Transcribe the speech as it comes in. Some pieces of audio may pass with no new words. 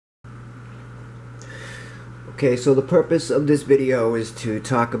Okay, so the purpose of this video is to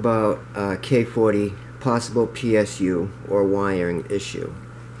talk about K40 possible PSU or wiring issue.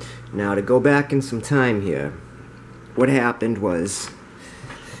 Now, to go back in some time here, what happened was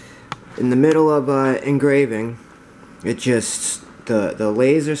in the middle of engraving, it just the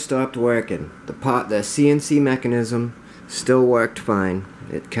laser stopped working. The CNC mechanism still worked fine.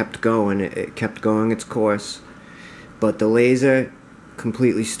 It kept going. It kept going its course, but the laser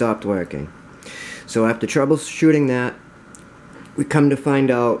completely stopped working. So after troubleshooting that, we come to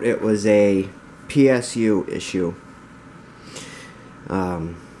find out it was a PSU issue.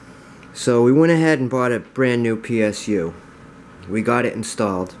 So we went ahead and bought a brand new PSU. We got it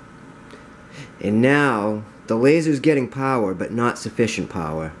installed. And now the laser's getting power, but not sufficient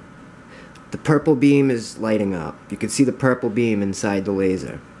power. The purple beam is lighting up. You can see the purple beam inside the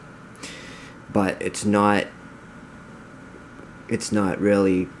laser. But it's not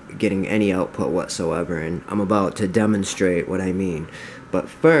really getting any output whatsoever, and I'm about to demonstrate what I mean. But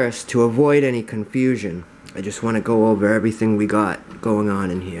first, to avoid any confusion, I just want to go over everything we got going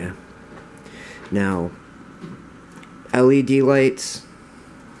on in here. Now, LED lights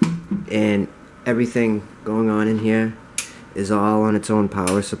and everything going on in here is all on its own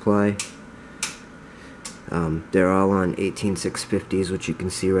power supply. They're all on 18650s, which you can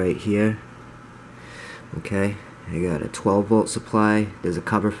see right here. Okay, I got a 12 volt supply, there's a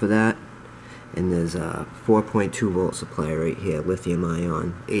cover for that, and there's a 4.2 volt supply right here, lithium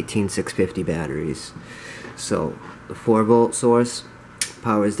ion, 18650 batteries. So the 4 volt source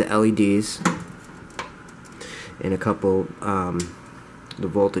powers the LEDs and a couple the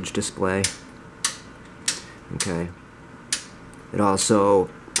voltage display. Okay, it also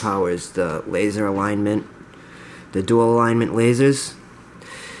powers the laser alignment, the dual alignment lasers,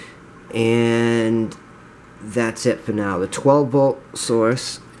 and that's it for now. The 12 volt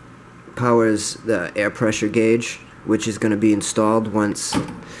source powers the air pressure gauge, which is going to be installed once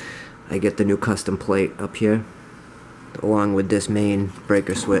I get the new custom plate up here, along with this main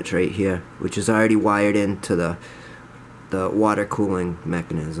breaker switch right here, which is already wired into the water cooling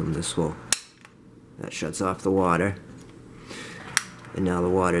mechanism. That shuts off the water, and now the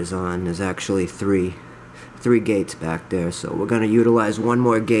water's on. There's actually three gates back there, so we're going to utilize one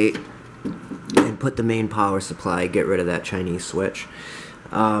more gate and put the main power supply, get rid of that Chinese switch.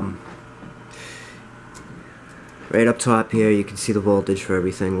 Right up top here you can see the voltage for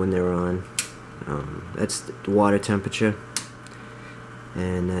everything when they're on. That's the water temperature,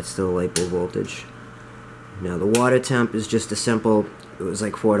 and that's the light bulb voltage. Now the water temp is just a simple, it was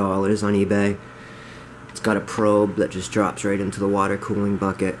like $4 on eBay. It's got a probe that just drops right into the water cooling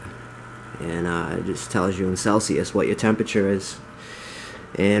bucket, and it just tells you in Celsius what your temperature is.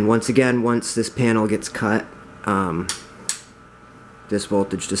 And once again, once this panel gets cut, this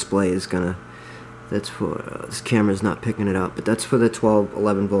voltage display is gonna, that's for, this camera's not picking it up, but that's for the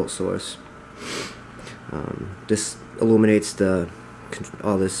 11 volt source. This illuminates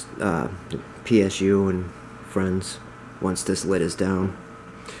all this PSU and friends once this lid is down.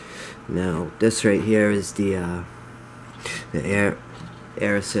 Now this right here is the air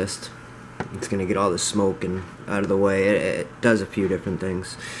assist. It's gonna get all the smoke and out of the way. It does a few different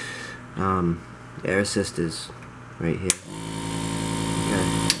things. Air assist is right here. Okay.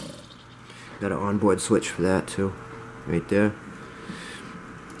 Got an onboard switch for that too, right there.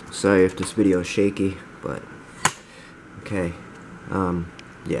 Sorry if this video is shaky, but okay.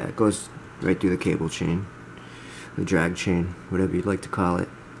 Yeah, it goes right through the cable chain, the drag chain, whatever you'd like to call it,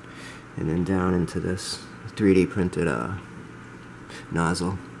 and then down into this 3D printed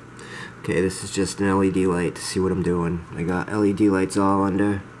nozzle. Okay, this is just an LED light to see what I'm doing. I got LED lights all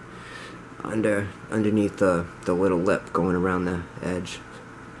underneath the little lip going around the edge.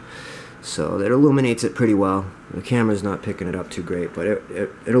 So that illuminates it pretty well. The camera's not picking it up too great, but it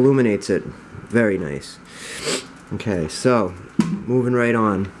illuminates it very nice. Okay, so moving right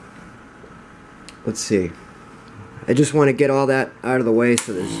on. Let's see. I just want to get all that out of the way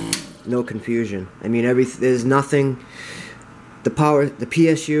so there's no confusion. I mean, there's nothing. The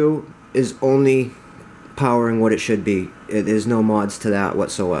PSU is only powering what it should be. There's no mods to that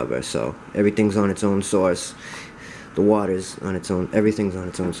whatsoever, so everything's on its own source. The water's on its own, everything's on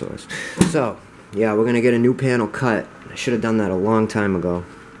its own source. So yeah, we're gonna get a new panel cut. I should have done that a long time ago.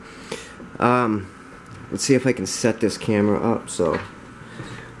 Let's see if I can set this camera up so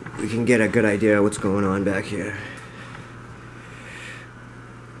we can get a good idea of what's going on back here.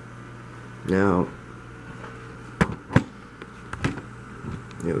 Now,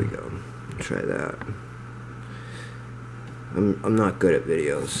 here we go. Try that. I'm not good at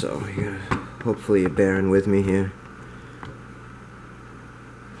videos, so hopefully you're bearing with me here.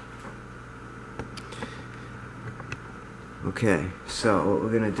 Okay, so what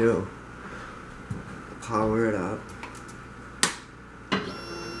we're gonna do, power it up.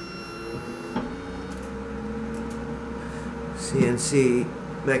 CNC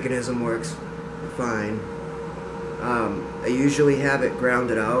mechanism works fine. I usually have it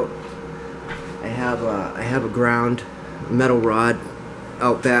grounded out. I have a ground metal rod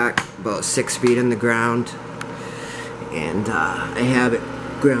out back about 6 feet in the ground, and I have it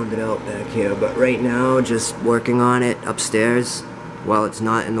grounded out back here, but right now just working on it upstairs while it's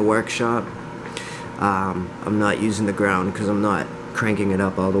not in the workshop. I'm not using the ground because I'm not cranking it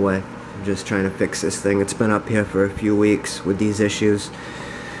up all the way. I'm just trying to fix this thing. It's been up here for a few weeks with these issues,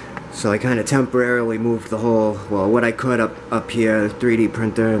 so I kind of temporarily moved the whole, well, what I could up here, 3D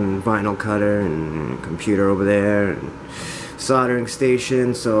printer and vinyl cutter and computer over there and soldering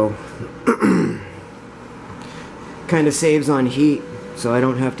station, so kind of saves on heat, so I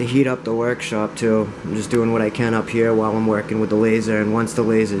don't have to heat up the workshop too. I'm just doing what I can up here while I'm working with the laser, and once the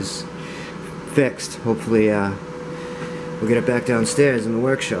laser's fixed, hopefully we'll get it back downstairs in the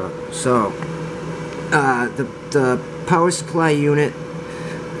workshop. So the power supply unit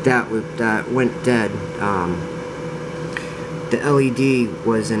that went dead, the LED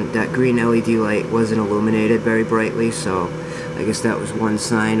wasn't, that green LED light wasn't illuminated very brightly, so I guess that was one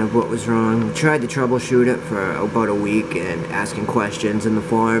sign of what was wrong. We tried to troubleshoot it for about a week and asking questions in the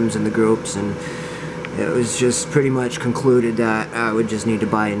forums and the groups, and it was just pretty much concluded that I would just need to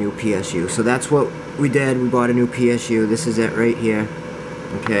buy a new PSU. So that's what we did. We bought a new PSU. This is it right here.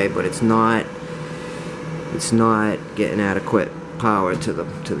 Okay, but it's not getting adequate power to the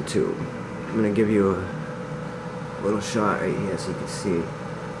tube. I'm gonna give you a little shot right here so you can see.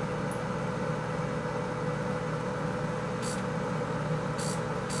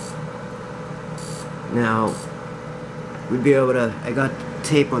 Now, we'd be able to, I got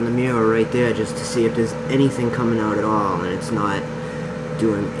tape on the mirror right there just to see if there's anything coming out at all, and it's not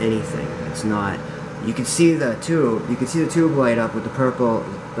doing anything. It's not, you can see the tube, light up with the purple,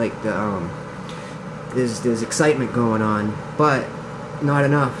 like the, there's excitement going on, but not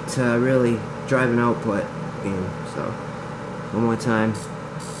enough to really drive an output beam. So, one more time.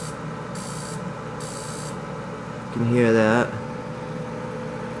 You can hear that.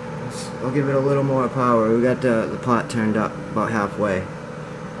 I'll give it a little more power. We got the pot turned up about halfway.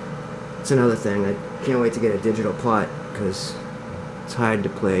 It's another thing. I can't wait to get a digital pot because it's hard to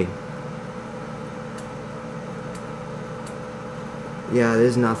play. Yeah,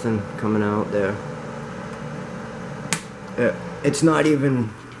 there's nothing coming out there. It's not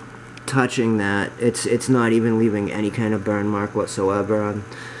even touching that. It's not even leaving any kind of burn mark whatsoever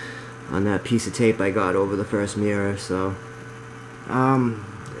on that piece of tape I got over the first mirror. So,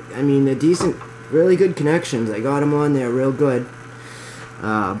 I mean, they're decent, really good connections. I got them on there real good,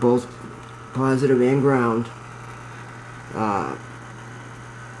 both positive and ground.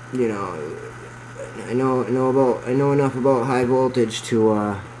 You know, I know enough about high voltage to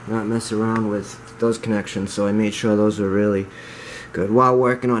not mess around with those connections. So I made sure those were really good. While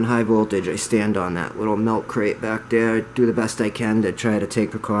working on high voltage, I stand on that little milk crate back there. I do the best I can to try to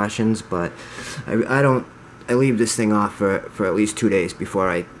take precautions, but I leave this thing off for at least 2 days before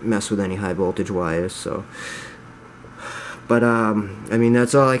I mess with any high voltage wires. So, but I mean,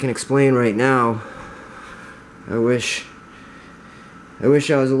 that's all I can explain right now. I wish I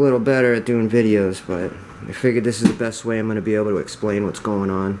was a little better at doing videos, but I figured this is the best way I'm going to be able to explain what's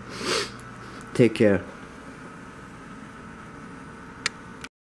going on. Take care.